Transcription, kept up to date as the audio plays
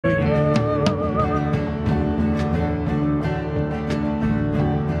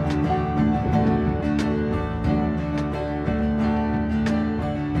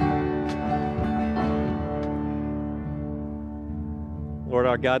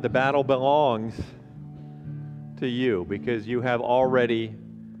Lord God, the battle belongs to you because you have already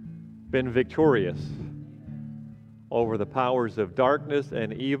been victorious over the powers of darkness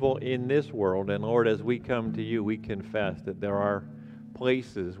and evil in this world. And Lord, as we come to you, we confess that there are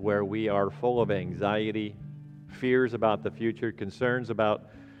places where we are full of anxiety, fears about the future, concerns about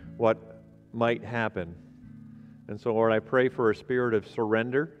what might happen. And so, Lord, I pray for a spirit of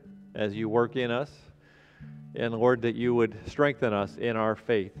surrender as you work in us. And Lord, that you would strengthen us in our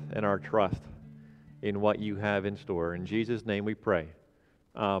faith and our trust in what you have in store. In Jesus' name we pray.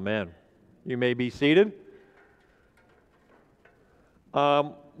 Amen. You may be seated.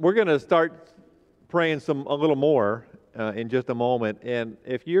 We're going to start praying a little more in just a moment. And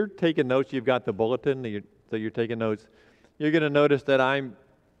if you're taking notes, you've got the bulletin, so you're taking notes, you're going to notice that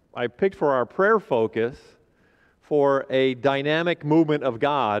I picked for our prayer focus for a dynamic movement of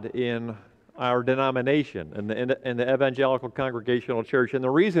God in our denomination, in the Evangelical Congregational Church. And the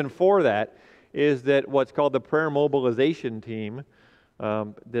reason for that is that what's called the prayer mobilization team,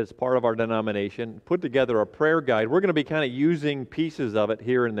 that's part of our denomination, put together a prayer guide. We're going to be kind of using pieces of it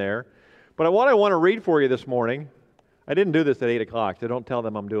here and there. But what I want to read for you this morning, I didn't do this at 8 o'clock, so don't tell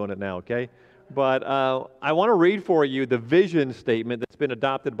them I'm doing it now, okay? But I want to read for you the vision statement that's been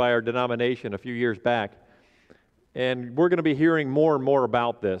adopted by our denomination a few years back. And we're going to be hearing more and more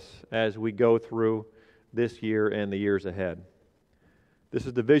about this as we go through this year and the years ahead. This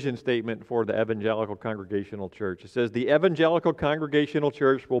is the vision statement for the Evangelical Congregational Church. It says, the Evangelical Congregational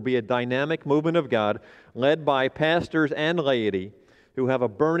Church will be a dynamic movement of God led by pastors and laity who have a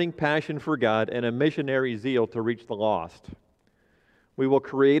burning passion for God and a missionary zeal to reach the lost. We will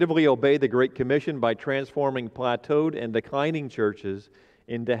creatively obey the Great Commission by transforming plateaued and declining churches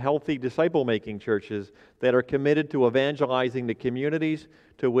into healthy disciple-making churches that are committed to evangelizing the communities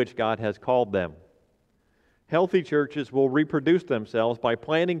to which God has called them. Healthy churches will reproduce themselves by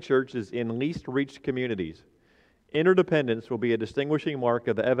planting churches in least reached communities. Interdependence will be a distinguishing mark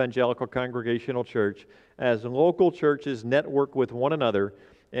of the Evangelical Congregational Church as local churches network with one another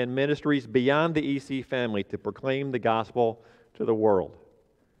and ministries beyond the EC family to proclaim the gospel to the world.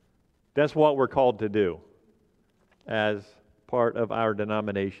 That's what we're called to do as part of our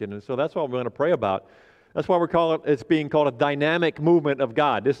denomination. And so that's what we're going to pray about. That's why it's being called a dynamic movement of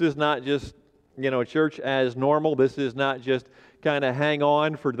God. This is not just church as normal. This is not just kind of hang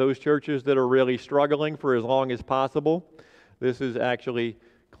on for those churches that are really struggling for as long as possible. This is actually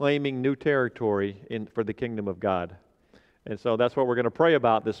claiming new territory for the kingdom of God. And so that's what we're going to pray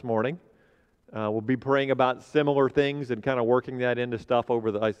about this morning. We'll be praying about similar things and kind of working that into stuff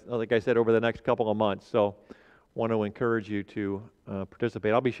like I said, over the next couple of months. So I want to encourage you to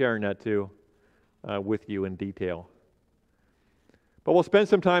participate. I'll be sharing that too with you in detail. But we'll spend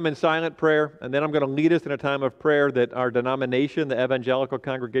some time in silent prayer, and then I'm going to lead us in a time of prayer that our denomination, the Evangelical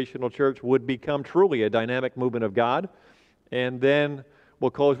Congregational Church, would become truly a dynamic movement of God. And then we'll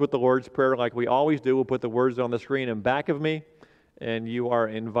close with the Lord's Prayer like we always do. We'll put the words on the screen in back of me, and you are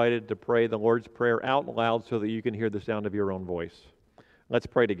invited to pray the Lord's Prayer out loud so that you can hear the sound of your own voice. Let's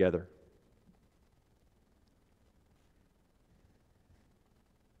pray together.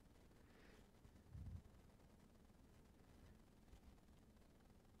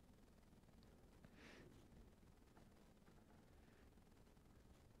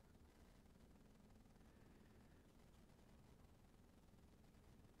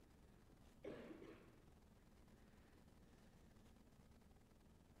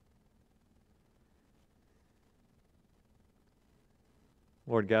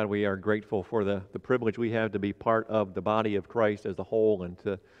 Lord God, we are grateful for the privilege we have to be part of the body of Christ as a whole and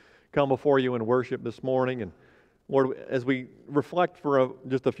to come before you and worship this morning. And Lord, as we reflect for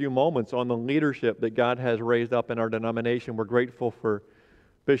just a few moments on the leadership that God has raised up in our denomination, we're grateful for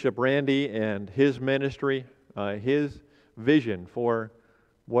Bishop Randy and his ministry, his vision for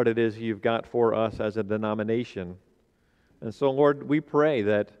what it is you've got for us as a denomination. And so, Lord, we pray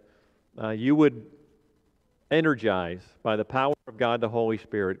that you would energize by the power of God the Holy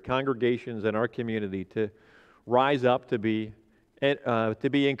Spirit congregations in our community to rise up to be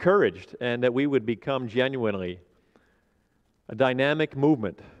encouraged, and that we would become genuinely a dynamic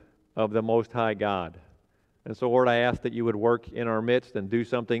movement of the Most High God. And so, Lord, I ask that you would work in our midst and do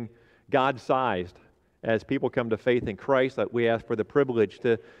something God-sized as people come to faith in Christ. That we ask for the privilege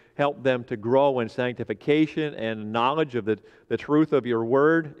to help them to grow in sanctification and knowledge of the truth of your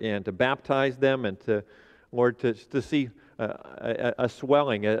word, and to baptize them, and to, Lord, to see a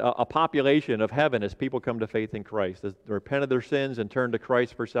swelling, a population of heaven as people come to faith in Christ, as they repent of their sins and turn to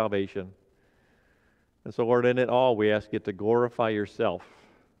Christ for salvation. And so, Lord, in it all, we ask you to glorify yourself.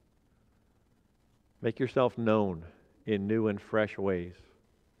 Make yourself known in new and fresh ways.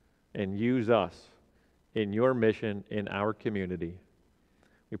 and use us in your mission in our community.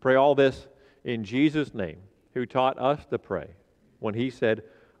 We pray all this in Jesus' name, who taught us to pray when he said,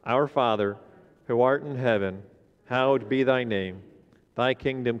 Our Father, who art in heaven, hallowed be thy name. Thy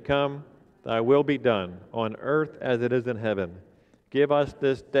kingdom come, thy will be done, on earth as it is in heaven. Give us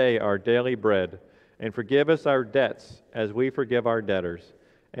this day our daily bread, and forgive us our debts as we forgive our debtors.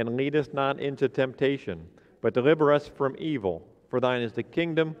 And lead us not into temptation, but deliver us from evil. For thine is the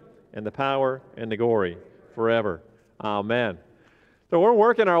kingdom, and the power, and the glory, forever. Amen. So we're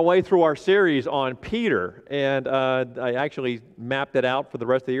working our way through our series on Peter, and I actually mapped it out for the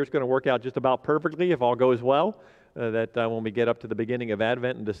rest of the year. It's going to work out just about perfectly if all goes well, that when we get up to the beginning of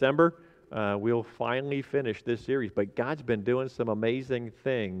Advent in December, we'll finally finish this series. But God's been doing some amazing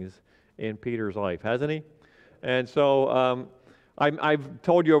things in Peter's life, hasn't he? And so I've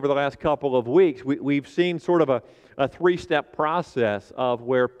told you over the last couple of weeks, we've seen sort of a three-step process of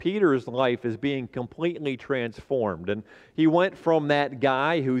where Peter's life is being completely transformed. And he went from that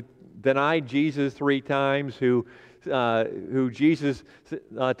guy who denied Jesus 3 times, who Jesus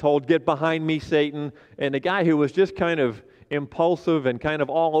told, "Get behind me, Satan," and the guy who was just kind of impulsive and kind of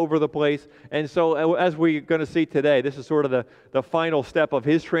all over the place. And so as we're going to see today, this is sort of the final step of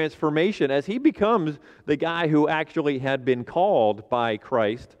his transformation as he becomes the guy who actually had been called by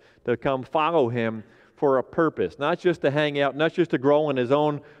Christ to come follow him for a purpose, not just to hang out, not just to grow in his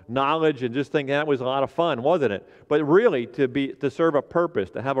own knowledge and just think that was a lot of fun, wasn't it? But really to serve a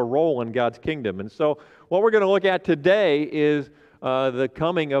purpose, to have a role in God's kingdom. And so what we're going to look at today is the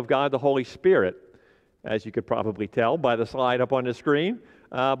coming of God the Holy Spirit, as you could probably tell by the slide up on the screen.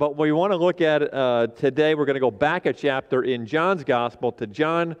 But we want to look at today, we're going to go back a chapter in John's Gospel to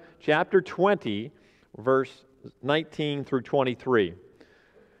John chapter 20, verse 19 through 23.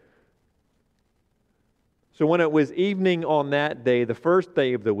 So when it was evening on that day, the first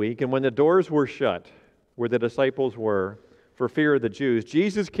day of the week, and when the doors were shut, where the disciples were, for fear of the Jews,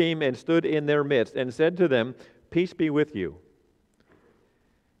 Jesus came and stood in their midst and said to them, "Peace be with you."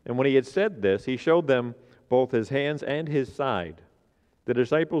 And when he had said this, he showed them both his hands and his side. The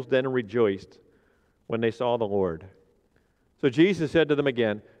disciples then rejoiced when they saw the Lord. So Jesus said to them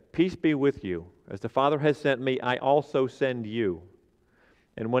again, "Peace be with you. As the Father has sent me, I also send you."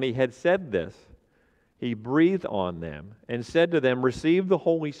 And when he had said this, he breathed on them and said to them, "Receive the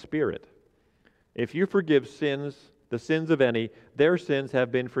Holy Spirit. If you forgive sins, the sins of any, their sins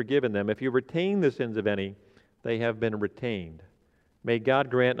have been forgiven them. If you retain the sins of any, they have been retained." May God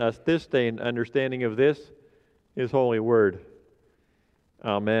grant us this day an understanding of this, His holy word.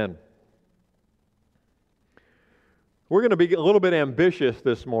 Amen. We're going to be a little bit ambitious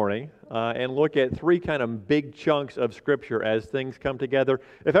this morning and look at 3 kind of big chunks of Scripture as things come together.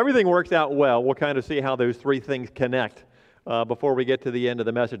 If everything works out well, we'll kind of see how those 3 things connect before we get to the end of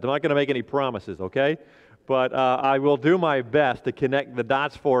the message. I'm not going to make any promises, okay? But I will do my best to connect the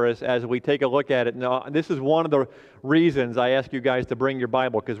dots for us as we take a look at it. Now, this is one of the reasons I ask you guys to bring your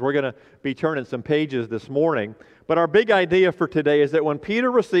Bible, because we're going to be turning some pages this morning. But our big idea for today is that when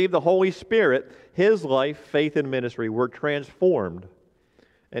Peter received the Holy Spirit, his life, faith, and ministry were transformed,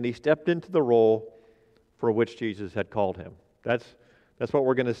 and he stepped into the role for which Jesus had called him. That's what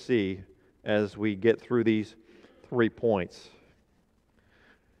we're going to see as we get through these 3 points.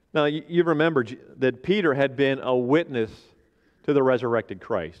 Now, you remember that Peter had been a witness to the resurrected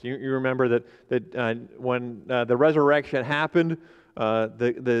Christ. You remember that when the resurrection happened,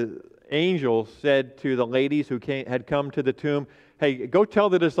 the angel said to the ladies who had come to the tomb, "Hey, go tell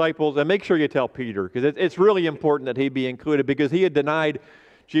the disciples, and make sure you tell Peter, because it's really important that he be included, because he had denied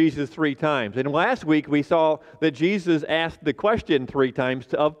Jesus 3 times." And last week we saw that Jesus asked the question 3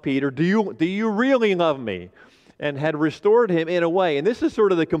 times of Peter, do you really love me? And had restored him in a way. And this is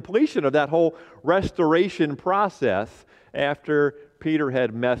sort of the completion of that whole restoration process after Peter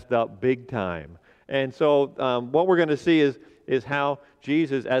had messed up big time. And so what we're going to see is how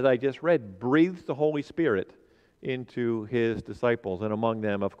Jesus, as I just read, breathes the Holy Spirit into his disciples. And among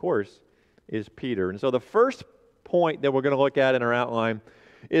them, of course, is Peter. And so the first point that we're going to look at in our outline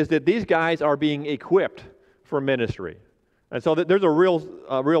is that these guys are being equipped for ministry. And so there's a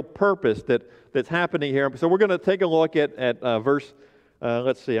real purpose that's happening here. So we're going to take a look at verse,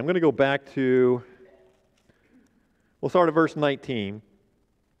 let's see, I'm going to go back to, we'll start at verse 19.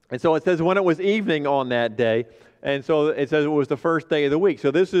 And so it says, when it was evening on that day, and so it says it was the first day of the week. So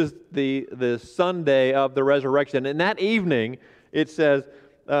this is the Sunday of the resurrection. And that evening, it says,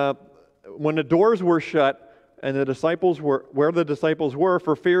 when the doors were shut, and the disciples were where the disciples were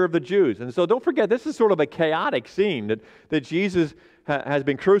for fear of the Jews. And so don't forget, this is sort of a chaotic scene that Jesus has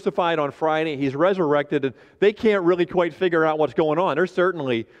been crucified on Friday. He's resurrected, and they can't really quite figure out what's going on. There's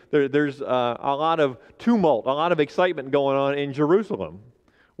a lot of tumult, a lot of excitement going on in Jerusalem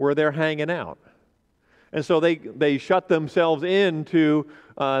where they're hanging out. And so they shut themselves into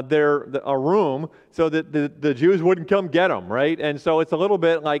a room so that the Jews wouldn't come get them, right? And so it's a little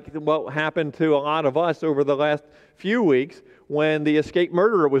bit like what happened to a lot of us over the last few weeks when the escaped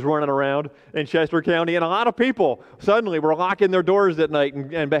murderer was running around in Chester County, and a lot of people suddenly were locking their doors at night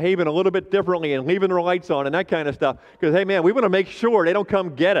and behaving a little bit differently and leaving their lights on and that kind of stuff. Because, hey, man, we want to make sure they don't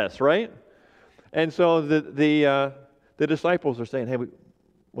come get us, right? And so the disciples are saying, hey,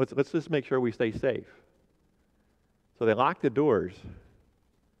 let's just make sure we stay safe. So they lock the doors,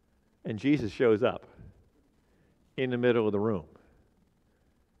 and Jesus shows up in the middle of the room.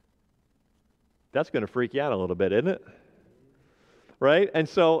 That's going to freak you out a little bit, isn't it? Right? And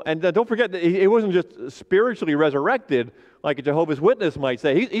don't forget that he wasn't just spiritually resurrected like a Jehovah's Witness might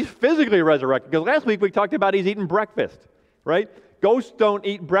say. He's physically resurrected. Because last week we talked about he's eating breakfast, right? Ghosts don't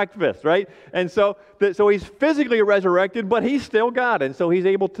eat breakfast, right? And so he's physically resurrected, but he's still God. And so he's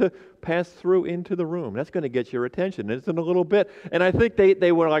able to pass through into the room. That's going to get your attention. It's in a little bit. And I think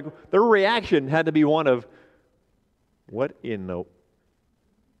they were like, their reaction had to be one of, what in the...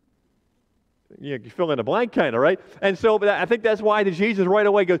 You fill in the blank kind of, right? And so but I think that's why Jesus right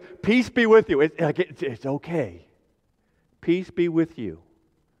away goes, peace be with you. It's okay. Peace be with you.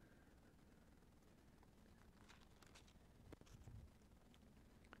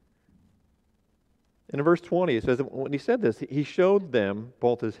 And in verse 20, it says, when he said this, he showed them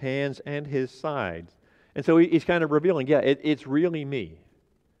both his hands and his sides. And so he's kind of revealing, it's really me.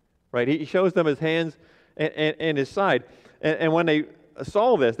 Right? He shows them his hands and his side. And when they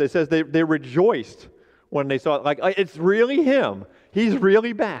saw this, it says they rejoiced when they saw it. Like, it's really him. He's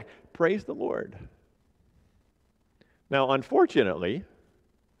really back. Praise the Lord. Now, unfortunately,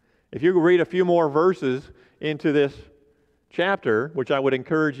 if you read a few more verses into this chapter, which I would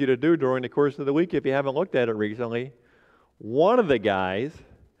encourage you to do during the course of the week if you haven't looked at it recently, one of the guys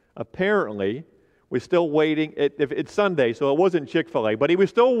apparently was still waiting. It's Sunday, so it wasn't Chick-fil-A, but he was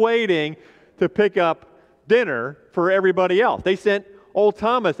still waiting to pick up dinner for everybody else. They sent old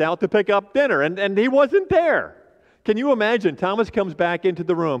Thomas out to pick up dinner, and he wasn't there. Can you imagine? Thomas comes back into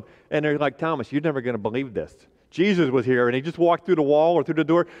the room, and they're like, Thomas, you're never going to believe this. Jesus was here, and he just walked through the wall or through the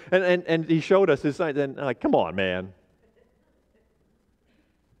door, and he showed us his signs. And like, come on, man.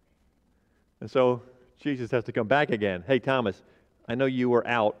 And so Jesus has to come back again. Hey, Thomas, I know you were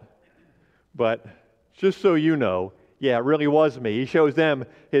out, but just so you know, yeah, it really was me. He shows them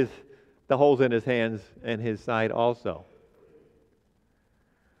the holes in his hands and his side also.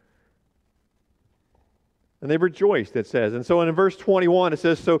 And they rejoiced, it says. And so in verse 21, it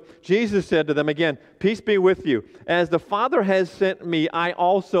says, so Jesus said to them again, peace be with you. As the Father has sent me, I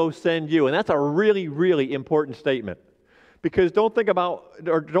also send you. And that's a really, really important statement. Because don't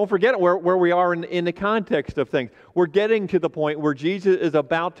forget where we are in the context of things. We're getting to the point where Jesus is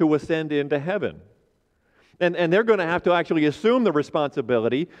about to ascend into heaven. And they're going to have to actually assume the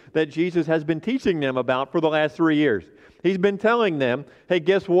responsibility that Jesus has been teaching them about for the last 3 years. He's been telling them, hey,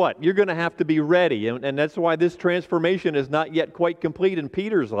 guess what? You're going to have to be ready. And that's why this transformation is not yet quite complete in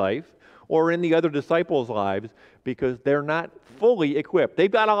Peter's life or in the other disciples' lives, because they're not fully equipped.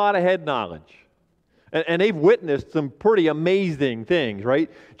 They've got a lot of head knowledge. And they've witnessed some pretty amazing things, right?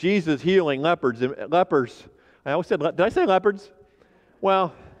 Jesus healing lepers. I always said, did I say leopards?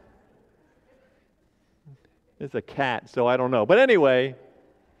 Well, it's a cat, so I don't know. But anyway,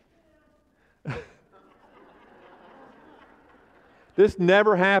 this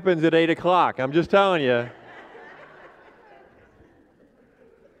never happens at 8 o'clock. I'm just telling you.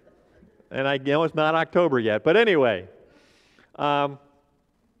 And I know it's not October yet. But anyway,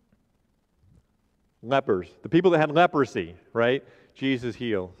 lepers, the people that had leprosy, right? Jesus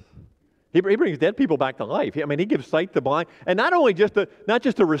heals. He brings dead people back to life. I mean, he gives sight to blind, and not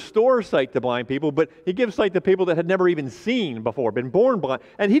just to restore sight to blind people, but he gives sight to people that had never even seen before, been born blind.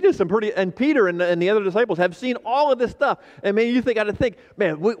 And he did and Peter and the other disciples have seen all of this stuff. And man, you got to think,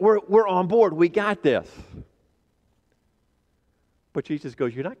 man, we're on board. We got this. But Jesus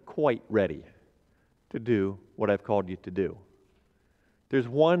goes, you're not quite ready to do what I've called you to do. There's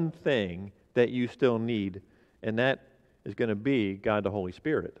one thing that you still need, and that is going to be God the Holy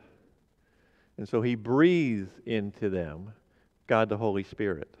Spirit. And so he breathes into them God the Holy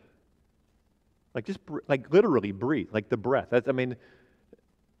Spirit. Like literally breathe, like the breath.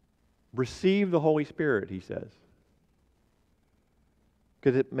 Receive the Holy Spirit, he says.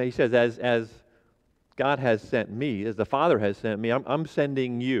 Because he says, as God has sent me, as the Father has sent me, I'm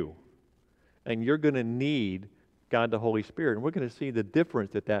sending you. And you're going to need God the Holy Spirit. And we're going to see the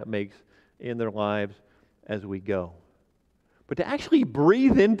difference that that makes in their lives as we go. But to actually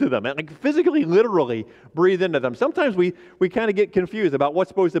breathe into them, and like physically, literally breathe into them. Sometimes we kind of get confused about what's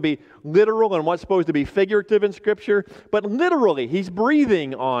supposed to be literal and what's supposed to be figurative in Scripture. But literally, He's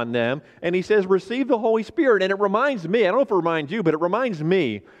breathing on them, and He says, receive the Holy Spirit. And it reminds me, I don't know if it reminds you, but it reminds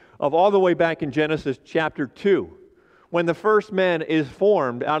me of all the way back in Genesis chapter 2, when the first man is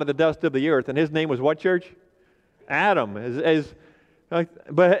formed out of the dust of the earth. And his name was what, church? Adam.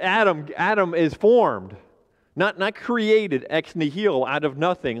 But Adam is formed. Not created ex nihilo, out of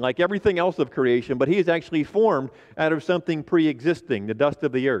nothing, like everything else of creation, but he is actually formed out of something pre-existing, the dust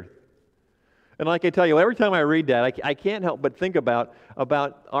of the earth. And like I tell you, every time I read that, I can't help but think about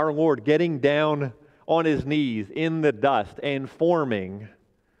our Lord getting down on His knees in the dust and forming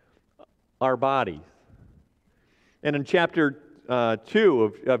our bodies. And in chapter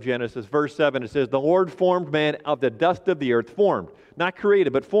 2 of Genesis, verse 7, it says, the Lord formed man of the dust of the earth, formed, not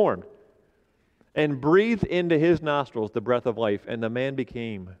created, but formed, and breathed into his nostrils the breath of life, and the man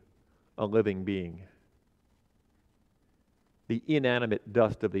became a living being. The inanimate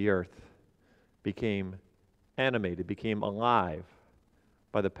dust of the earth became animated, became alive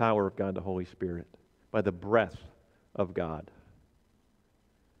by the power of God the Holy Spirit, by the breath of God.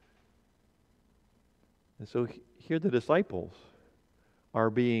 And so here the disciples are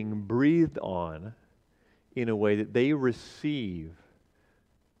being breathed on in a way that they receive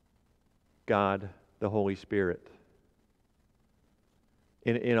God, the Holy Spirit,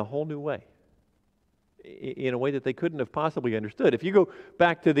 in a whole new way, in a way that they couldn't have possibly understood. If you go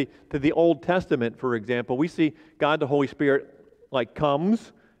back to the Old Testament, for example, we see God, the Holy Spirit, like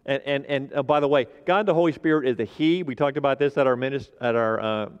comes, and by the way, God, the Holy Spirit is a He. We talked about this at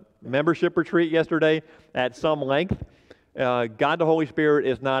our membership retreat yesterday at some length. God, the Holy Spirit,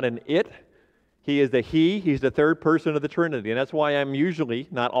 is not an it. He is the He. He's the third person of the Trinity. And that's why I'm usually,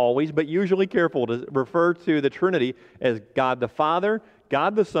 not always, but usually careful to refer to the Trinity as God the Father,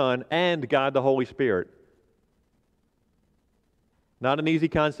 God the Son, and God the Holy Spirit. Not an easy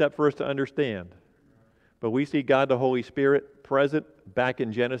concept for us to understand. But we see God the Holy Spirit present back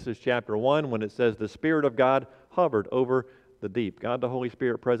in Genesis chapter 1 when it says the Spirit of God hovered over the deep. God the Holy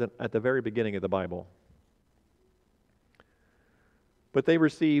Spirit present at the very beginning of the Bible. But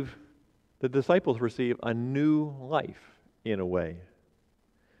the disciples receive a new life in a way.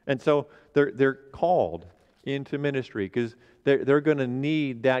 And so they're called into ministry because they're going to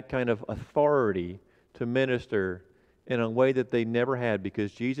need that kind of authority to minister in a way that they never had,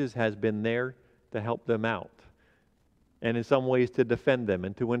 because Jesus has been there to help them out. And in some ways to defend them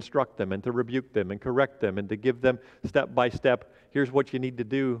and to instruct them and to rebuke them and correct them and to give them step by step, here's what you need to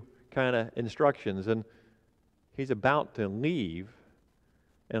do kind of instructions. And He's about to leave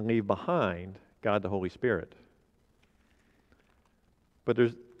and leave behind God the Holy Spirit. But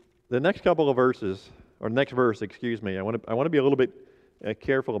there's the next couple of verses, or next verse, excuse me, I want to be a little bit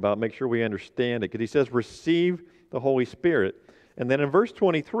careful about, make sure we understand it, because he says, receive the Holy Spirit. And then in verse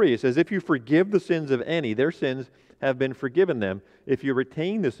 23, it says, if you forgive the sins of any, their sins have been forgiven them. If you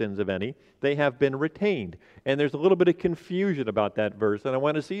retain the sins of any, they have been retained. And there's a little bit of confusion about that verse, and I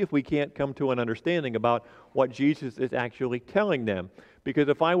want to see if we can't come to an understanding about what Jesus is actually telling them. Because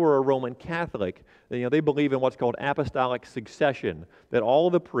if I were a Roman Catholic, they believe in what's called apostolic succession, that all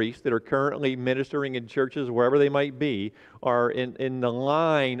the priests that are currently ministering in churches, wherever they might be, are in the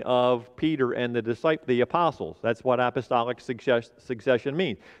line of Peter and the apostles. That's what apostolic succession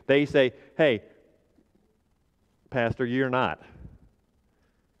means. They say, hey, Pastor, you're not,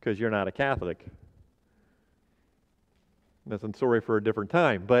 because you're not a Catholic. Nothing sorry for a different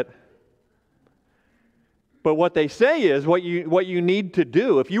time, but what they say is what you need to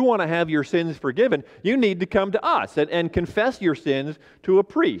do, if you want to have your sins forgiven, you need to come to us and confess your sins to a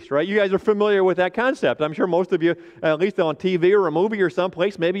priest, right? You guys are familiar with that concept. I'm sure most of you, at least on TV or a movie or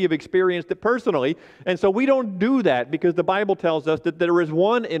someplace, maybe you've experienced it personally. And so we don't do that because the Bible tells us that there is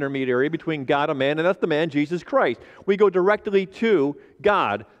one intermediary between God and man, and that's the man, Jesus Christ. We go directly to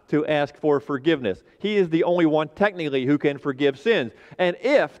God to ask for forgiveness. He is the only one technically who can forgive sins. And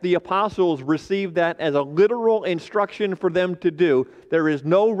if the apostles received that as a literal instruction for them to do, there is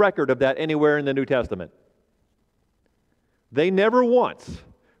no record of that anywhere in the New Testament. They never once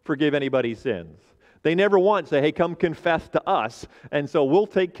forgive anybody's sins. They never once say, hey, come confess to us, and so we'll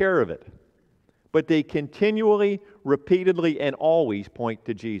take care of it. But they continually, repeatedly, and always point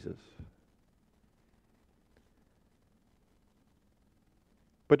to Jesus.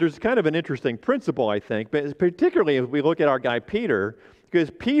 But there's kind of an interesting principle, I think, but particularly if we look at our guy Peter, Because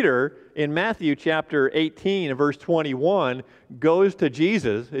Peter, in Matthew chapter 18 and verse 21, goes to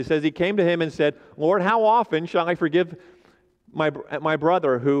Jesus. It says he came to him and said, Lord, how often shall I forgive my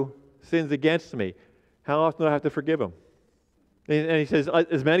brother who sins against me? How often do I have to forgive him? And he says,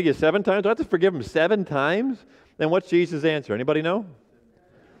 as many as 7 times? Do I have to forgive him 7 times? Then what's Jesus' answer? Anybody know?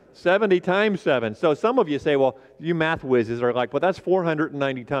 70 times 7. So some of you say, well, you math whizzes are like, well, that's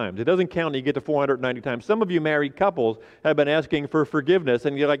 490 times. It doesn't count until you get to 490 times. Some of you married couples have been asking for forgiveness,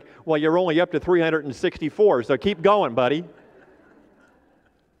 and you're like, well, you're only up to 364, so keep going, buddy.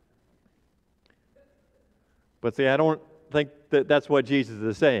 But see, I don't think that that's what Jesus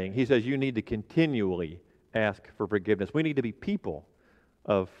is saying. He says you need to continually ask for forgiveness. We need to be people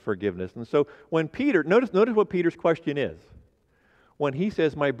of forgiveness. And so when Peter, notice what Peter's question is. When he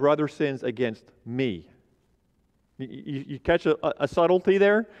says, my brother sins against me. You catch a subtlety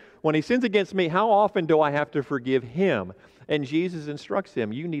there? When he sins against me, how often do I have to forgive him? And Jesus instructs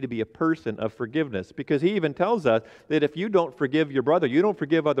him, you need to be a person of forgiveness. Because he even tells us that if you don't forgive your brother, you don't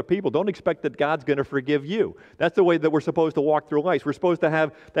forgive other people, don't expect that God's going to forgive you. That's the way that we're supposed to walk through life. We're supposed to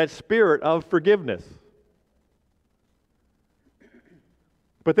have that spirit of forgiveness.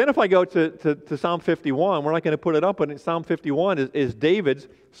 But then if I go to Psalm 51, we're not going to put it up, but Psalm 51 is David's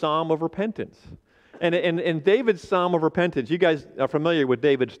psalm of repentance. And in David's psalm of repentance, you guys are familiar with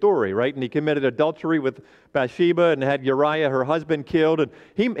David's story, right? And he committed adultery with Bathsheba and had Uriah, her husband, killed. And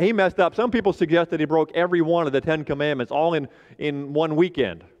he messed up. Some people suggest that he broke every one of the 10 commandments all in one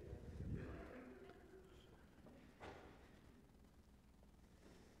weekend.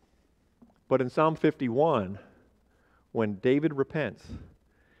 But in Psalm 51, when David repents,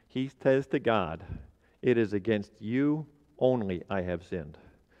 he says to God, it is against you only I have sinned.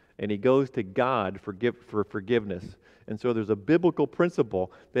 And he goes to God for forgiveness. And so there's a biblical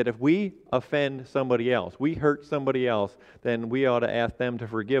principle that if we offend somebody else, we hurt somebody else, then we ought to ask them to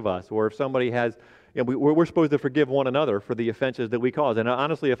forgive us. Or if somebody has, we're supposed to forgive one another for the offenses that we cause. And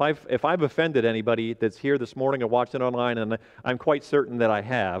honestly, if I've offended anybody that's here this morning or watching online, and I'm quite certain that I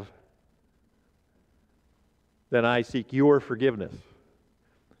have, then I seek your forgiveness.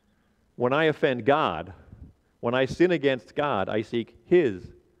 When I offend God, when I sin against God, I seek His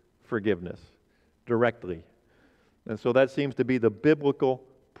forgiveness directly. And so that seems to be the biblical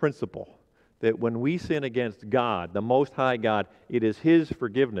principle, that when we sin against God, the Most High God, it is His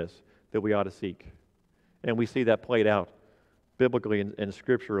forgiveness that we ought to seek. And we see that played out biblically and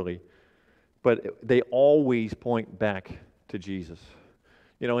scripturally. But they always point back to Jesus.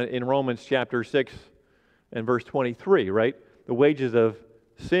 In Romans chapter 6 and verse 23, right? The wages of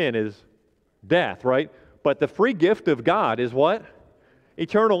sin is death, right? But the free gift of God is what?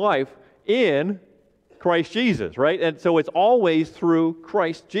 Eternal life in Christ Jesus, right? And so it's always through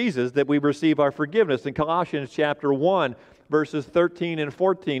Christ Jesus that we receive our forgiveness. In Colossians chapter 1, verses 13 and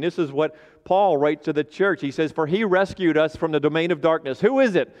 14, this is what Paul writes to the church. He says, for He rescued us from the domain of darkness. Who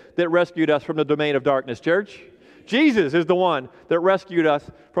is it that rescued us from the domain of darkness, church? Jesus is the one that rescued us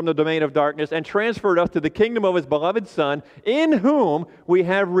from the domain of darkness and transferred us to the kingdom of His beloved Son, in whom we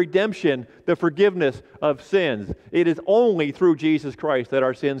have redemption, the forgiveness of sins. It is only through Jesus Christ that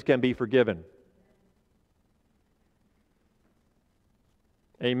our sins can be forgiven.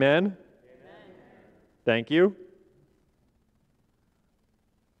 Amen? Amen. Thank you.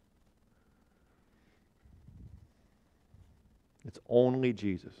 It's only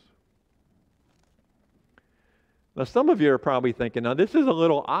Jesus. Now, some of you are probably thinking, now this is a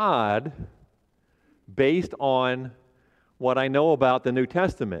little odd based on what I know about the New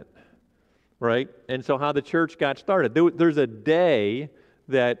Testament, right? And so how the church got started. There's a day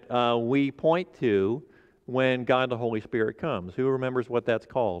that we point to when God the Holy Spirit comes. Who remembers what that's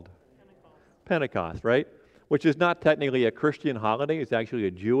called? Pentecost, right? Which is not technically a Christian holiday. It's actually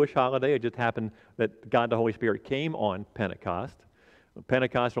a Jewish holiday. It just happened that God the Holy Spirit came on Pentecost.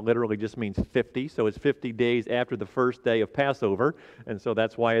 Pentecost literally just means 50, so it's 50 days after the first day of Passover, and so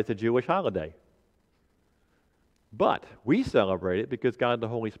that's why it's a Jewish holiday. But we celebrate it because God the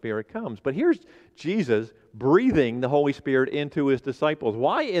Holy Spirit comes. But here's Jesus breathing the Holy Spirit into His disciples.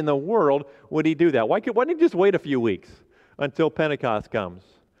 Why in the world would He do that? Why didn't He just wait a few weeks until Pentecost comes?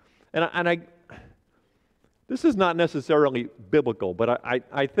 And this is not necessarily biblical, but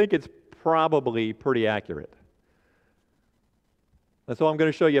I think it's probably pretty accurate. And so I'm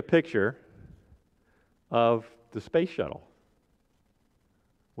going to show you a picture of the space shuttle.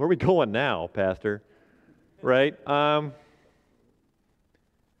 Where are we going now, Pastor? Right? You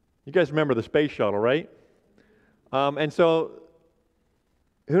guys remember the space shuttle, right? And so,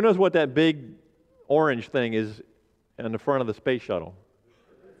 who knows what that big orange thing is in the front of the space shuttle?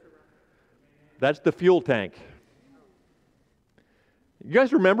 That's the fuel tank. You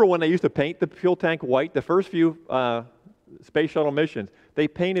guys remember when they used to paint the fuel tank white? The first few space shuttle missions, they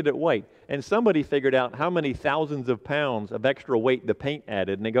painted it white. And somebody figured out how many thousands of pounds of extra weight the paint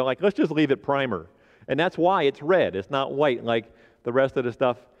added. And they go like, let's just leave it primer. And that's why it's red. It's not white like the rest of the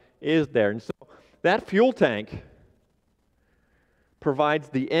stuff is there. And so that fuel tank provides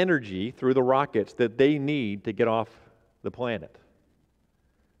the energy through the rockets that they need to get off the planet.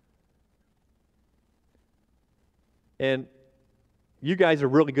 And you guys are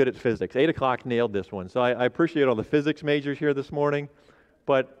really good at physics. 8 o'clock nailed this one. So I appreciate all the physics majors here this morning.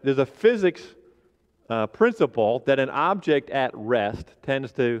 But there's a physics principle that an object at rest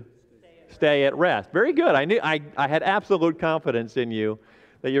tends to stay at rest. Very good. I had absolute confidence in you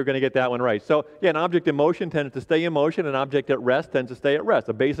that you're going to get that one right. So, yeah, an object in motion tends to stay in motion. An object at rest tends to stay at rest.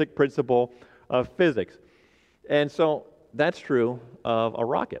 A basic principle of physics. And so that's true of a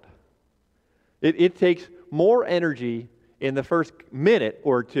rocket. It takes more energy in the first minute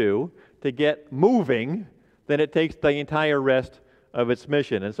or two to get moving than it takes the entire rest of its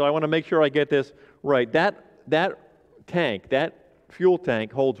mission. And so I want to make sure I get this right. That tank, that fuel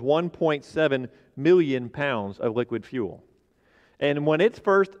tank, holds 1.7 million pounds of liquid fuel. And when it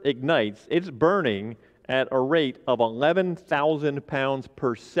first ignites, it's burning at a rate of 11,000 pounds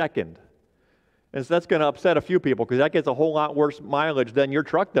per second. And so that's going to upset a few people because that gets a whole lot worse mileage than your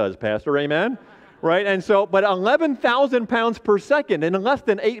truck does, Pastor. Amen? Right? And so, but 11,000 pounds per second, and in less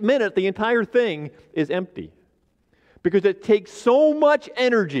than 8 minutes, the entire thing is empty. Because it takes so much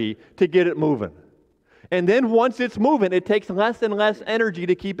energy to get it moving. And then once it's moving, it takes less and less energy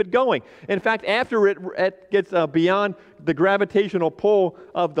to keep it going. In fact, after it gets beyond the gravitational pull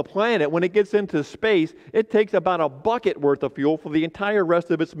of the planet, when it gets into space, it takes about a bucket worth of fuel for the entire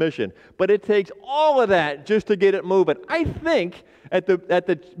rest of its mission. But it takes all of that just to get it moving. I think at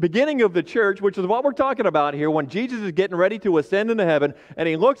the beginning of the church, which is what we're talking about here, when Jesus is getting ready to ascend into heaven, and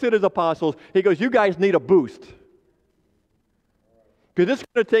he looks at his apostles, he goes, you guys need a boost. Because it's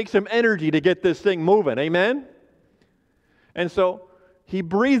going to take some energy to get this thing moving. Amen? And so he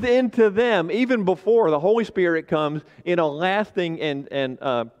breathed into them even before the Holy Spirit comes in a lasting and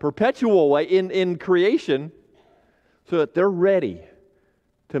perpetual way in creation so that they're ready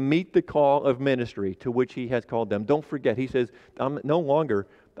to meet the call of ministry to which he has called them. Don't forget, he says, no longer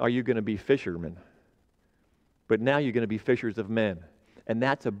are you going to be fishermen, but now you're going to be fishers of men. And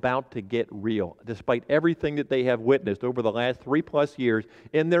that's about to get real. Despite everything that they have witnessed over the last 3+ years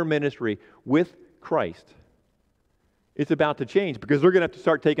in their ministry with Christ, it's about to change because they're going to have to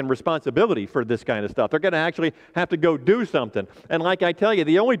start taking responsibility for this kind of stuff. They're going to actually have to go do something. And like I tell you,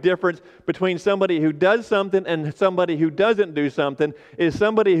 the only difference between somebody who does something and somebody who doesn't do something is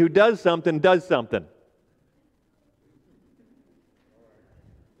somebody who does something does something.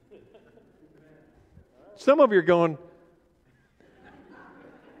 Some of you are going,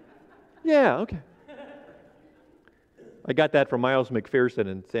 yeah, okay. I got that from Miles McPherson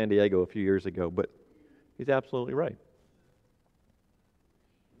in San Diego a few years ago, but he's absolutely right.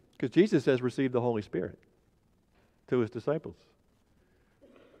 Because Jesus says, receive the Holy Spirit to his disciples.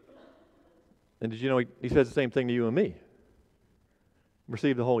 And did you know he says the same thing to you and me?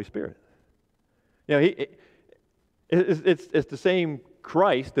 Receive the Holy Spirit. You know, it's the same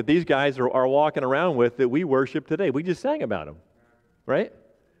Christ that these guys are walking around with that we worship today. We just sang about him, right?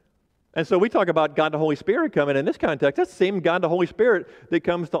 And so we talk about God the Holy Spirit coming in this context. That's the same God the Holy Spirit that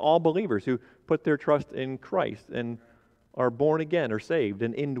comes to all believers who put their trust in Christ and are born again or saved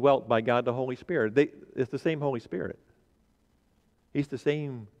and indwelt by God the Holy Spirit. It's the same Holy Spirit. He's the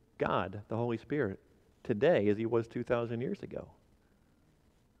same God, the Holy Spirit, today as he was 2,000 years ago,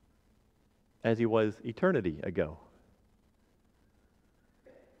 as he was eternity ago.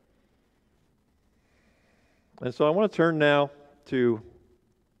 And so I want to turn now to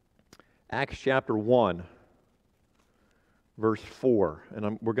Acts chapter 1, verse 4.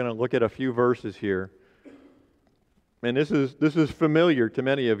 And we're going to look at a few verses here. And this is familiar to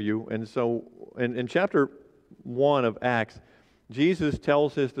many of you. And so in chapter 1 of Acts, Jesus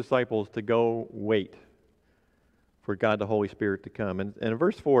tells his disciples to go wait for God the Holy Spirit to come. And in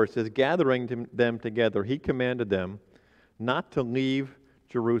verse 4 it says, gathering them together, he commanded them not to leave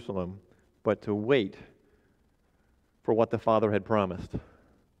Jerusalem, but to wait for what the Father had promised.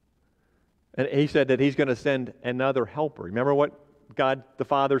 And he said that he's going to send another helper. Remember what God the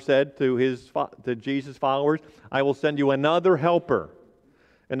Father said to Jesus' followers? I will send you another helper.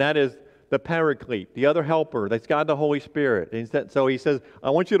 And that is the Paraclete, the other helper. That's God the Holy Spirit. And so he says, I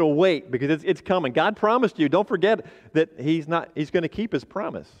want you to wait because it's coming. God promised you. Don't forget that he's going to keep his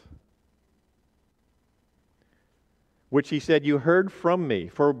promise. which he said, you heard from me.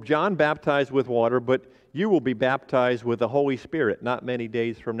 For John baptized with water, but you will be baptized with the Holy Spirit not many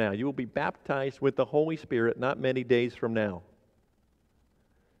days from now. You will be baptized with the Holy Spirit not many days from now.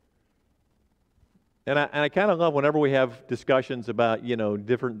 And I kind of love whenever we have discussions about,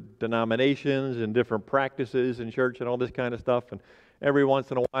 different denominations and different practices in church and all this kind of stuff. And every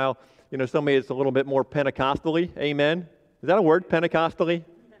once in a while, somebody that's a little bit more Pentecostally. Amen? Is that a word, Pentecostally?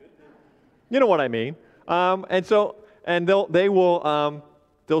 You know what I mean. And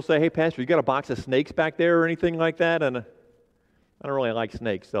they'll say, hey, Pastor, you got a box of snakes back there or anything like that? And I don't really like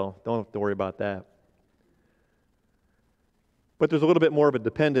snakes, so don't have to worry about that. But there's a little bit more of a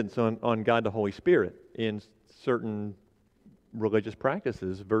dependence on God the Holy Spirit in certain religious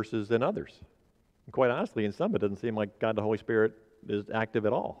practices versus in others. And quite honestly, in some it doesn't seem like God the Holy Spirit is active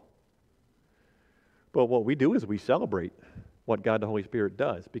at all. But what we do is we celebrate what God the Holy Spirit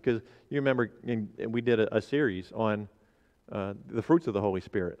does. Because you remember we did a series on the fruits of the Holy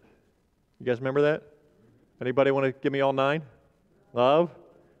Spirit. You guys remember that? Anybody want to give me all 9? Love,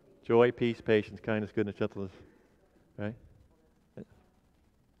 joy, peace, patience, kindness, goodness, gentleness. Right?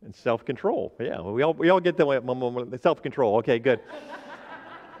 And self-control. Yeah, we all get the self-control. Okay, good.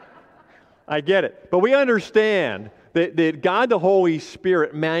 I get it. But we understand that God the Holy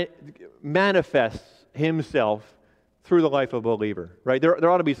Spirit manifests himself through the life of a believer, right? There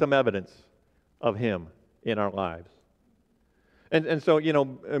ought to be some evidence of him in our lives. And so,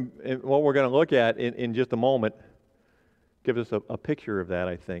 what we're going to look at in just a moment gives us a picture of that,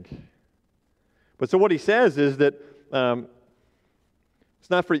 I think. But so what he says is that it's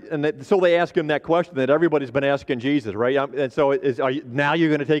not for, so they ask him that question that everybody's been asking Jesus, right? And so now you're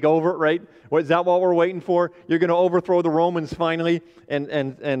going to take over, right? Is that what we're waiting for? You're going to overthrow the Romans finally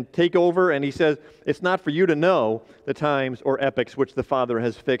and take over? And he says, it's not for you to know the times or epochs which the Father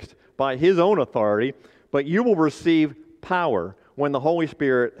has fixed by his own authority, but you will receive power when the Holy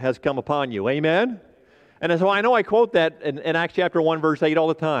Spirit has come upon you. Amen? And so I know I quote that in Acts chapter 1, verse 8 all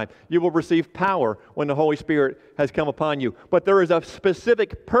the time. You will receive power when the Holy Spirit has come upon you. But there is a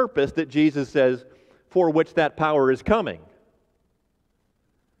specific purpose that Jesus says for which that power is coming.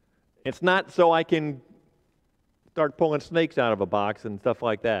 It's not so I can start pulling snakes out of a box and stuff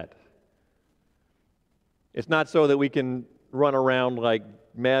like that. It's not so that we can run around like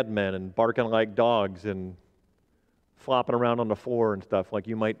madmen and barking like dogs and flopping around on the floor and stuff like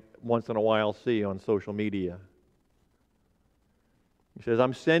you might once in a while see on social media. He says,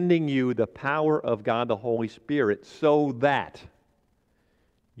 I'm sending you the power of God the Holy Spirit so that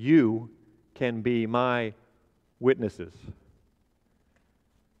you can be my witnesses.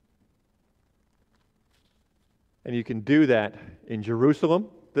 And you can do that in Jerusalem,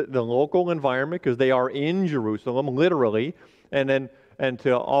 the local environment, because they are in Jerusalem, literally, and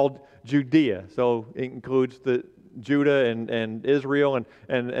to all Judea. So it includes the Judah and Israel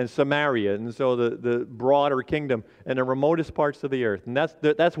and Samaria, and so the broader kingdom and the remotest parts of the earth. And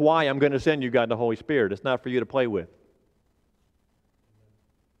that's why I'm going to send you God the Holy Spirit. It's not for you to play with.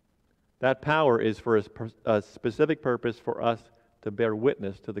 That power is for a specific purpose for us to bear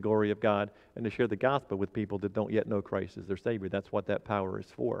witness to the glory of God and to share the gospel with people that don't yet know Christ as their Savior. That's what that power is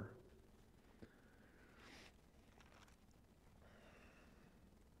for.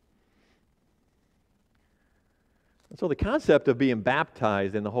 And so the concept of being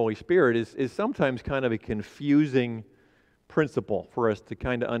baptized in the Holy Spirit is sometimes kind of a confusing principle for us to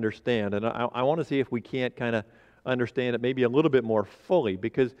kind of understand. And I want to see if we can't kind of understand it maybe a little bit more fully.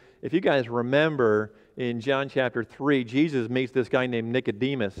 Because if you guys remember in John chapter 3, Jesus meets this guy named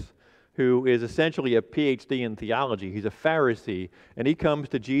Nicodemus, who is essentially a PhD in theology. He's a Pharisee, and he comes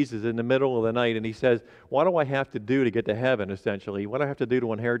to Jesus in the middle of the night, and he says, what do I have to do to get to heaven, essentially? What do I have to do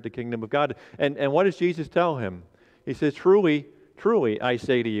to inherit the kingdom of God? And what does Jesus tell him? He says, truly, truly, I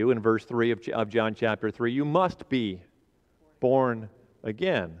say to you, in verse 3 of John chapter 3, you must be born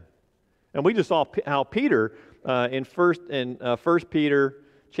again. And we just saw how Peter, in 1 Peter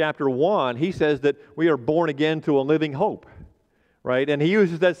chapter 1, he says that we are born again to a living hope, right? And he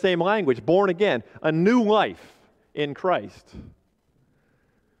uses that same language, born again, a new life in Christ.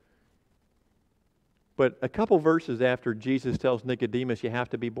 But a couple verses after Jesus tells Nicodemus you have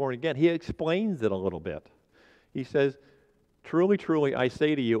to be born again, he explains it a little bit. He says, truly, truly, I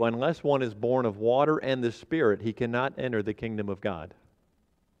say to you, unless one is born of water and the Spirit, he cannot enter the kingdom of God.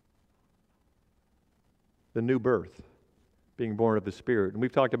 The new birth, being born of the Spirit. And we've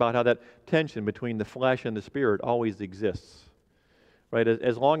talked about how that tension between the flesh and the Spirit always exists. right?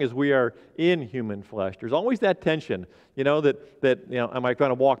 As long as we are in human flesh, there's always that tension, am I going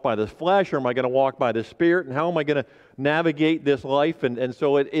to walk by the flesh or am I going to walk by the Spirit? And how am I going to navigate this life? And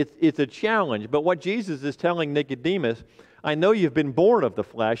so it's a challenge. But what Jesus is telling Nicodemus, I know you've been born of the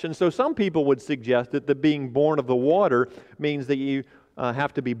flesh. And so some people would suggest that the being born of the water means that you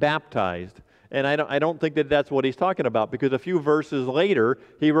have to be baptized. And I don't think that that's what he's talking about, because a few verses later,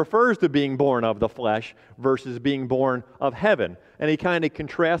 he refers to being born of the flesh versus being born of heaven. And he kind of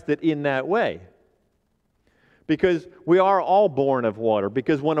contrasts it in that way. Because we are all born of water.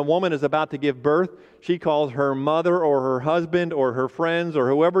 Because when a woman is about to give birth, she calls her mother or her husband or her friends or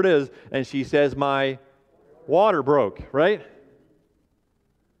whoever it is, and she says, my water broke, right?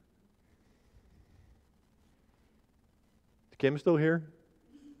 Is Kim still here?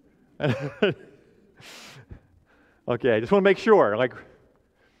 Okay, I just want to make sure.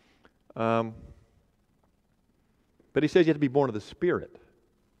 But he says you have to be born of the Spirit.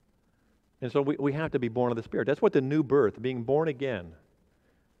 And so we have to be born of the Spirit. That's what the new birth, being born again,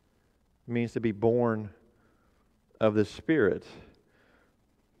 means, to be born of the Spirit.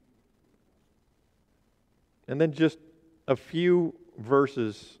 And then just a few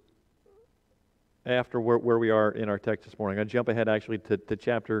verses after where we are in our text this morning. I'll jump ahead actually to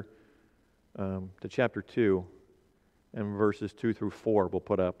chapter 2 and verses 2 through 4 we'll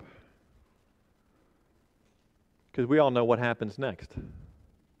put up. Because we all know what happens next.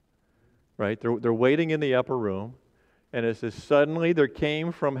 Right? They're waiting in the upper room, and it says, suddenly there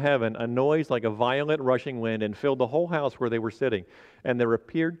came from heaven a noise like a violent rushing wind and filled the whole house where they were sitting. And there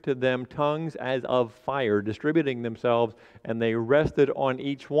appeared to them tongues as of fire, distributing themselves, and they rested on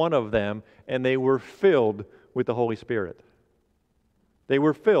each one of them, and they were filled with the Holy Spirit. They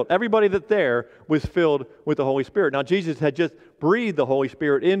were filled. Everybody that there was filled with the Holy Spirit. Now, Jesus had just breathed the Holy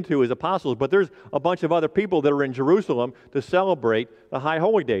Spirit into his apostles, but there's a bunch of other people that are in Jerusalem to celebrate the High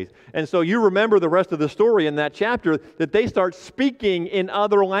Holy Days. And so you remember the rest of the story in that chapter, that they start speaking in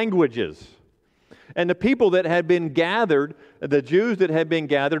other languages. And the people that had been gathered, the Jews that had been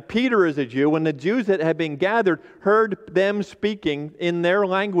gathered, Peter is a Jew, when the Jews that had been gathered heard them speaking in their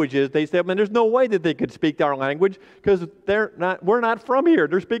languages, they said, man, there's no way that they could speak our language, because we're not from here.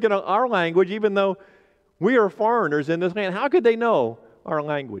 They're speaking our language, even though we are foreigners in this land. How could they know our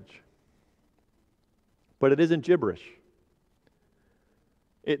language? But it isn't gibberish.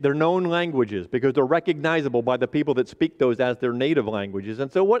 They're known languages because they're recognizable by the people that speak those as their native languages.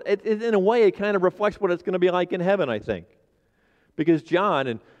 And so in a way, it kind of reflects what it's going to be like in heaven, I think. Because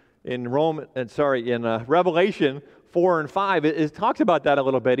John in Revelation 4 and 5, it talks about that a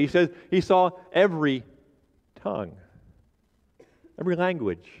little bit. He says he saw every tongue, every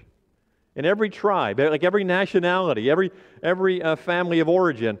language, in every tribe, like every nationality, every family of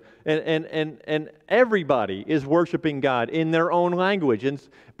origin, and everybody is worshiping God in their own language.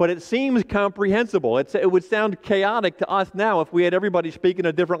 But it seems comprehensible. It would sound chaotic to us now if we had everybody speaking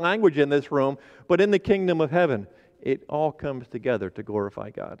a different language in this room. But in the kingdom of heaven, it all comes together to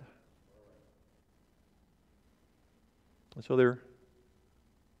glorify God. And so they're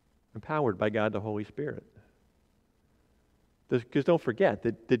empowered by God the Holy Spirit. Because don't forget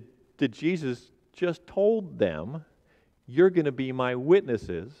that Jesus just told them, you're going to be my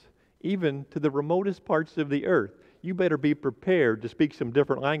witnesses, even to the remotest parts of the earth. You better be prepared to speak some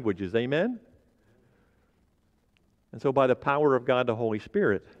different languages. Amen? And so by the power of God the Holy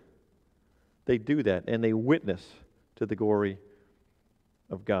Spirit, they do that, and they witness to the glory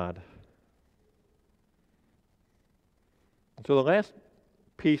of God. So the last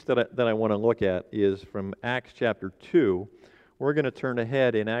piece that I want to look at is from Acts chapter 2. We're going to turn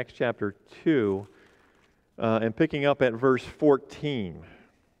ahead in Acts chapter 2 and picking up at verse 14.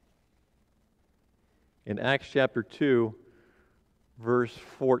 In Acts chapter 2, verse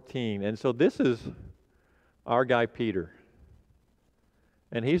 14. And so this is our guy Peter.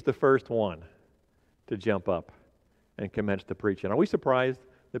 And he's the first one to jump up and commence the preaching. Are we surprised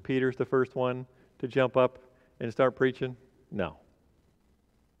that Peter's the first one to jump up and start preaching? No.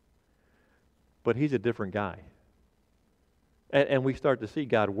 But he's a different guy. And we start to see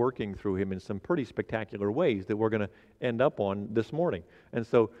God working through him in some pretty spectacular ways that we're going to end up on this morning. And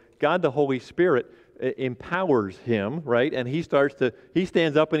so God the Holy Spirit empowers him, right? And he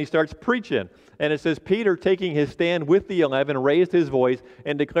stands up and he starts preaching. And it says, Peter, taking his stand with the 11, raised his voice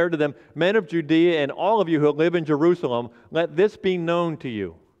and declared to them, men of Judea and all of you who live in Jerusalem, let this be known to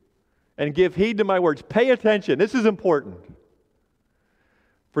you. And give heed to my words. Pay attention. This is important.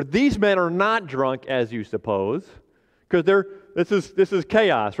 For these men are not drunk, as you suppose. because this is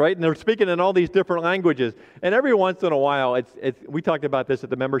chaos, right? And they're speaking in all these different languages. And every once in a while, we talked about this at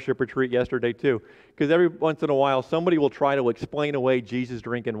the membership retreat yesterday too, because every once in a while somebody will try to explain away Jesus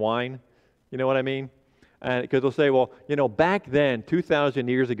drinking wine. You know what I mean? Because they'll say, well, back then, 2,000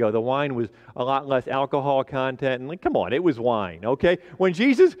 years ago, the wine was a lot less alcohol content. And come on, it was wine, okay? When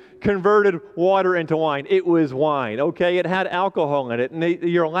Jesus converted water into wine, it was wine, okay? It had alcohol in it. And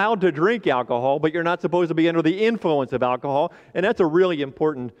you're allowed to drink alcohol, but you're not supposed to be under the influence of alcohol. And that's a really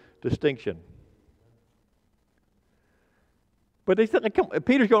important distinction. But they said,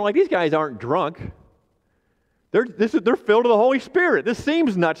 Peter's going like, these guys aren't drunk. They're filled with the Holy Spirit. This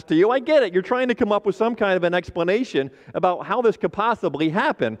seems nuts to you. I get it. You're trying to come up with some kind of an explanation about how this could possibly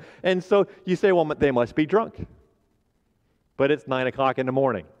happen. And so you say, well, they must be drunk. But it's 9 o'clock in the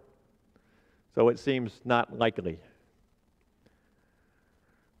morning. So it seems not likely.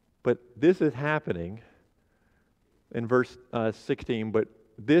 But this is happening in verse 16. But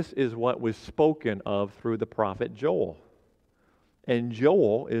this is what was spoken of through the prophet Joel. And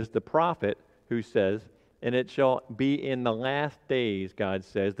Joel is the prophet who says, and it shall be in the last days, God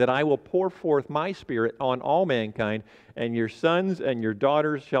says, that I will pour forth my Spirit on all mankind, and your sons and your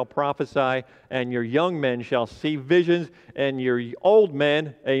daughters shall prophesy, and your young men shall see visions, and your old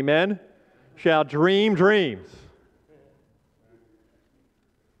men, amen, shall dream dreams.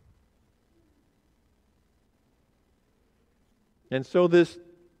 And so this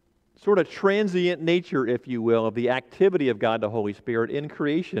sort of transient nature, if you will, of the activity of God the Holy Spirit in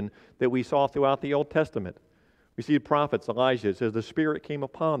creation that we saw throughout the Old Testament. We see the prophets, Elijah, it says the Spirit came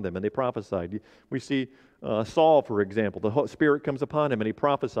upon them and they prophesied. We see Saul, for example, the Spirit comes upon him and he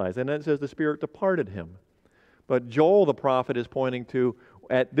prophesies. And then it says the Spirit departed him. But Joel the prophet is pointing to,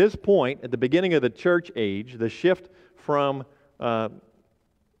 at this point, at the beginning of the church age, the shift from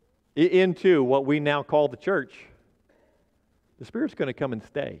into what we now call the church, the Spirit's going to come and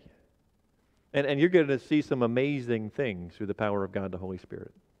stay. And you're going to see some amazing things through the power of God, the Holy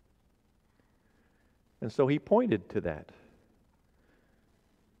Spirit. And so he pointed to that.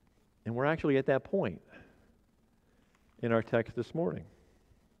 And we're actually at that point in our text this morning.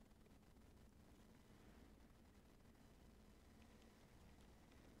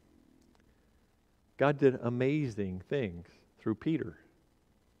 God did amazing things through Peter.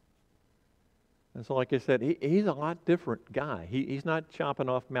 And so, like I said, he's a lot different guy. He's not chopping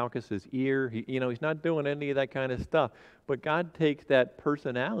off Malchus's ear. He's not doing any of that kind of stuff. But God takes that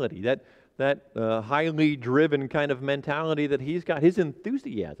personality, that highly driven kind of mentality that he's got, his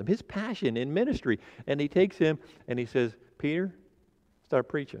enthusiasm, his passion in ministry, and he takes him and he says, Peter, start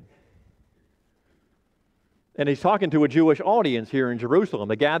preaching. And he's talking to a Jewish audience here in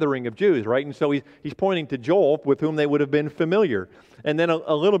Jerusalem, a gathering of Jews, right? And so he's pointing to Joel, with whom they would have been familiar. And then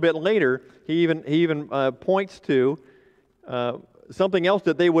a little bit later, he even points to something else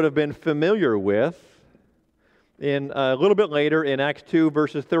that they would have been familiar with in a little bit later in Acts 2,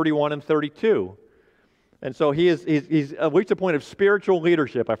 verses 31 and 32. And so he's reached a point of spiritual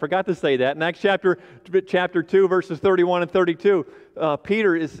leadership. I forgot to say that. In Acts chapter 2, verses 31 and 32,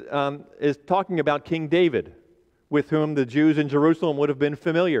 Peter is talking about King David, with whom the Jews in Jerusalem would have been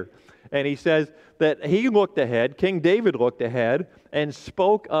familiar. And he says that he looked ahead, King David looked ahead, and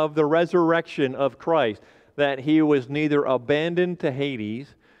spoke of the resurrection of Christ, that he was neither abandoned to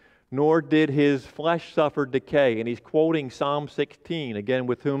Hades, nor did his flesh suffer decay. And he's quoting Psalm 16, again,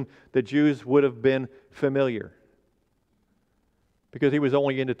 with whom the Jews would have been familiar, because he was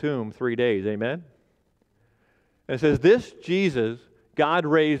only in the tomb 3 days. Amen? And it says, this Jesus God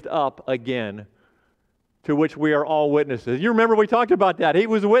raised up again, to which we are all witnesses. You remember we talked about that. He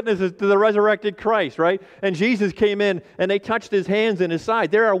was witnesses to the resurrected Christ, right? And Jesus came in and they touched his hands and his side.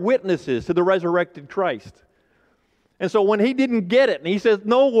 There are witnesses to the resurrected Christ. And so when he didn't get it, and he says,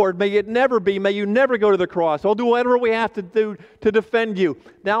 no, Lord, may it never be, may you never go to the cross. I'll do whatever we have to do to defend you.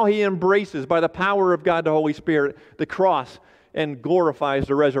 Now he embraces, by the power of God the Holy Spirit, the cross, and glorifies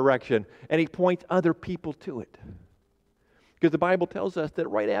the resurrection. And he points other people to it. Because the Bible tells us that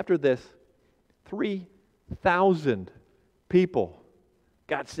right after this, 3,000 people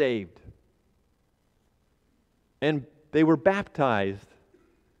got saved. And they were baptized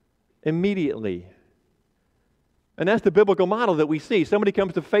immediately. And that's the biblical model that we see. Somebody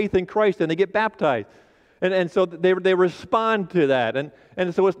comes to faith in Christ and they get baptized. And so they respond to that.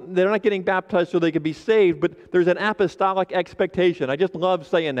 And so they're not getting baptized so they can be saved, but there's an apostolic expectation. I just love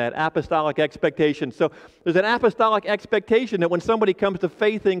saying that, apostolic expectation. So there's an apostolic expectation that when somebody comes to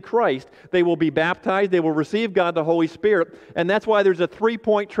faith in Christ, they will be baptized, they will receive God the Holy Spirit. And that's why there's a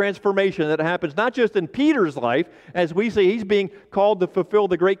 3-point transformation that happens, not just in Peter's life, as we see he's being called to fulfill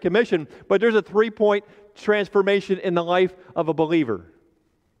the Great Commission, but there's a 3-point transformation in the life of a believer.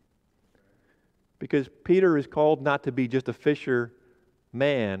 Because Peter is called not to be just a fisher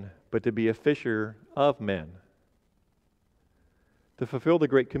man, but to be a fisher of men. To fulfill the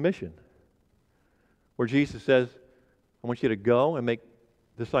Great Commission, where Jesus says, I want you to go and make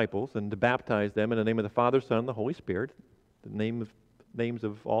disciples and to baptize them in the name of the Father, Son, and the Holy Spirit, the names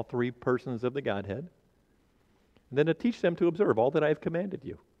of all three persons of the Godhead, and then to teach them to observe all that I have commanded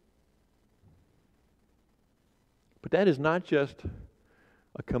you. But that is not just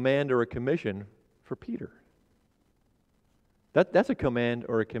a command or a commission for Peter. That's a command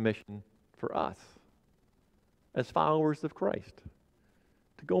or a commission for us as followers of Christ,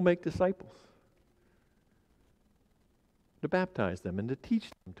 to go make disciples, to baptize them and to teach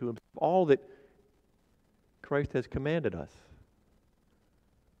them to observe all that Christ has commanded us.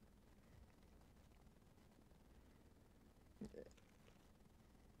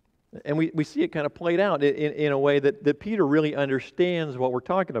 And we see it kind of played out in a way that Peter really understands what we're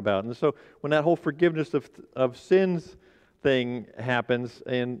talking about. And so when that whole forgiveness of sins thing happens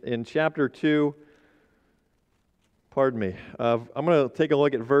in chapter 2, I'm going to take a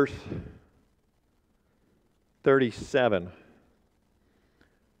look at verse 37.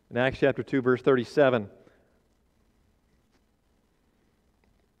 In Acts chapter 2, verse 37.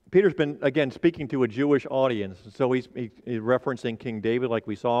 Peter's been, again, speaking to a Jewish audience. So he's referencing King David like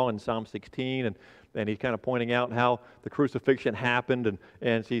we saw in Psalm 16, and he's kind of pointing out how the crucifixion happened,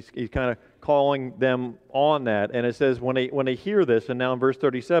 and he's kind of calling them on that. And it says, when they hear this, and now in verse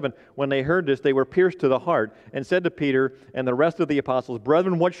 37, when they heard this, they were pierced to the heart, and said to Peter and the rest of the apostles,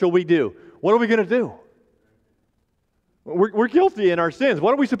 Brethren, what shall we do? What are we going to do? We're guilty in our sins.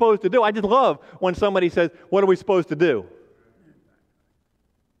 What are we supposed to do? I just love when somebody says, what are we supposed to do?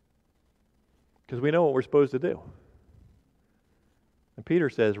 Because we know what we're supposed to do. And Peter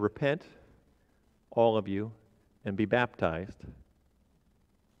says, repent, all of you, and be baptized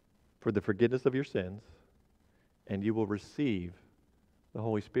for the forgiveness of your sins, and you will receive the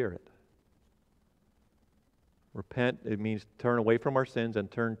Holy Spirit. Repent, it means turn away from our sins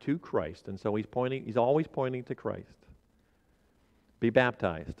and turn to Christ. And so he's always pointing to Christ. Be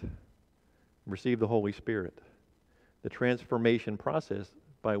baptized. Receive the Holy Spirit. The transformation process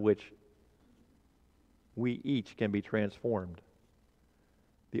by which we each can be transformed.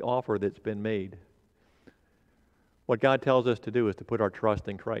 The offer that's been made. What God tells us to do is to put our trust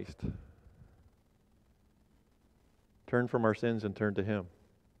in Christ. Turn from our sins and turn to Him.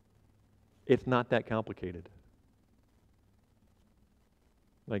 It's not that complicated.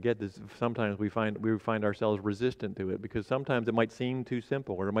 I get this. Sometimes we find ourselves resistant to it because sometimes it might seem too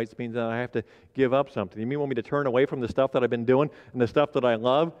simple, or it might mean that I have to give up something. You mean want me to turn away from the stuff that I've been doing and the stuff that I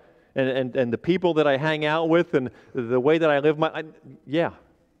love? And the people that I hang out with and the way that I live yeah.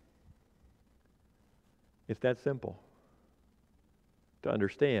 It's that simple to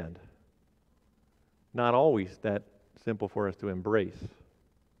understand. Not always that simple for us to embrace.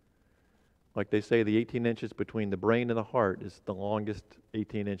 Like they say, the 18 inches between the brain and the heart is the longest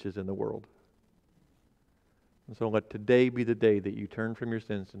 18 inches in the world. And so let today be the day that you turn from your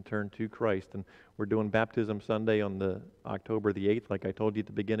sins and turn to Christ. And we're doing Baptism Sunday on the October the 8th, like I told you at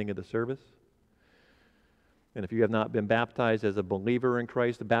the beginning of the service. And if you have not been baptized as a believer in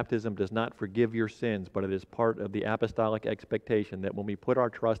Christ, the baptism does not forgive your sins, but it is part of the apostolic expectation that when we put our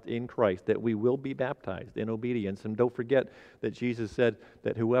trust in Christ, that we will be baptized in obedience. And don't forget that Jesus said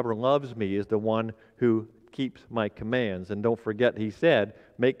that whoever loves me is the one who keeps my commands. And don't forget, he said,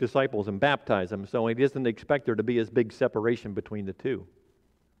 make disciples and baptize them. So he doesn't expect there to be this big separation between the two.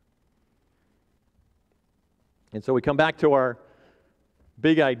 And so we come back to our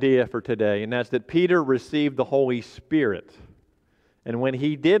big idea for today, and that's that Peter received the Holy Spirit. And when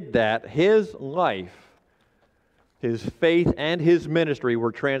he did that, his life, his faith, and his ministry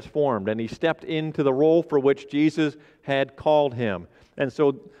were transformed, and he stepped into the role for which Jesus had called him. And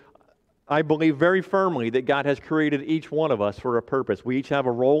so I believe very firmly that God has created each one of us for a purpose. We each have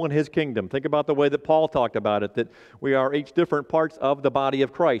a role in His kingdom. Think about the way that Paul talked about it, that we are each different parts of the body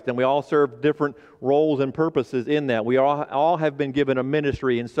of Christ, and we all serve different roles and purposes in that. We all have been given a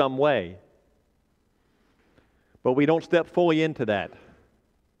ministry in some way. But we don't step fully into that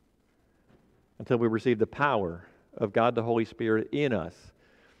until we receive the power of God the Holy Spirit in us,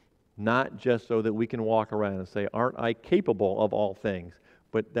 not just so that we can walk around and say, aren't I capable of all things?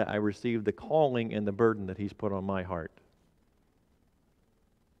 But that I receive the calling and the burden that He's put on my heart.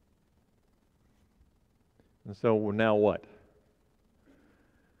 And so now what?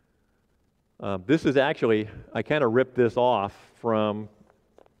 This is actually, I kind of ripped this off from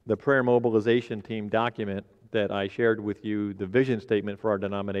the prayer mobilization team document that I shared with you, the vision statement for our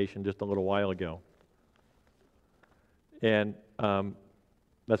denomination just a little while ago. And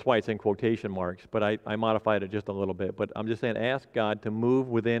that's why it's in quotation marks, but I modified it just a little bit. But I'm just saying, ask God to move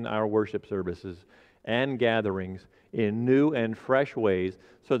within our worship services and gatherings in new and fresh ways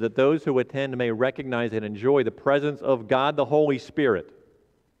so that those who attend may recognize and enjoy the presence of God the Holy Spirit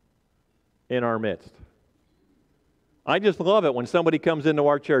in our midst. I just love it when somebody comes into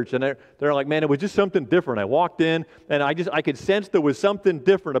our church and they're like, man, it was just something different. I walked in and I could sense there was something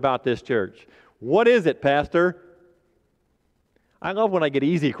different about this church. What is it, Pastor? I love when I get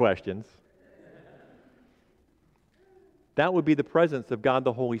easy questions. That would be the presence of God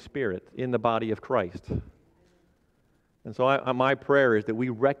the Holy Spirit in the body of Christ. And so my prayer is that we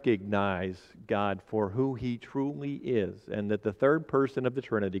recognize God for who He truly is, and that the third person of the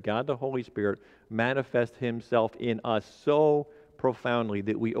Trinity, God the Holy Spirit, manifests Himself in us so profoundly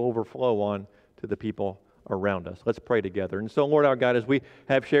that we overflow on to the people around us. Let's pray together. And so, Lord our God, as we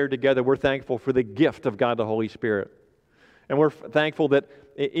have shared together, we're thankful for the gift of God the Holy Spirit. And we're thankful that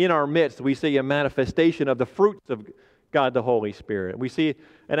in our midst we see a manifestation of the fruits of God the Holy Spirit. We see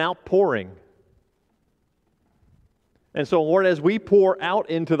an outpouring. And so, Lord, as we pour out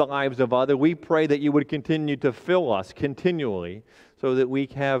into the lives of others, we pray that you would continue to fill us continually so that we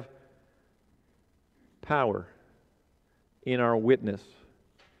have power in our witness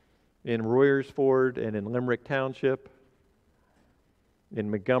in Royersford and in Limerick Township, in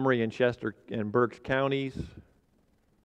Montgomery and Chester and Berks counties,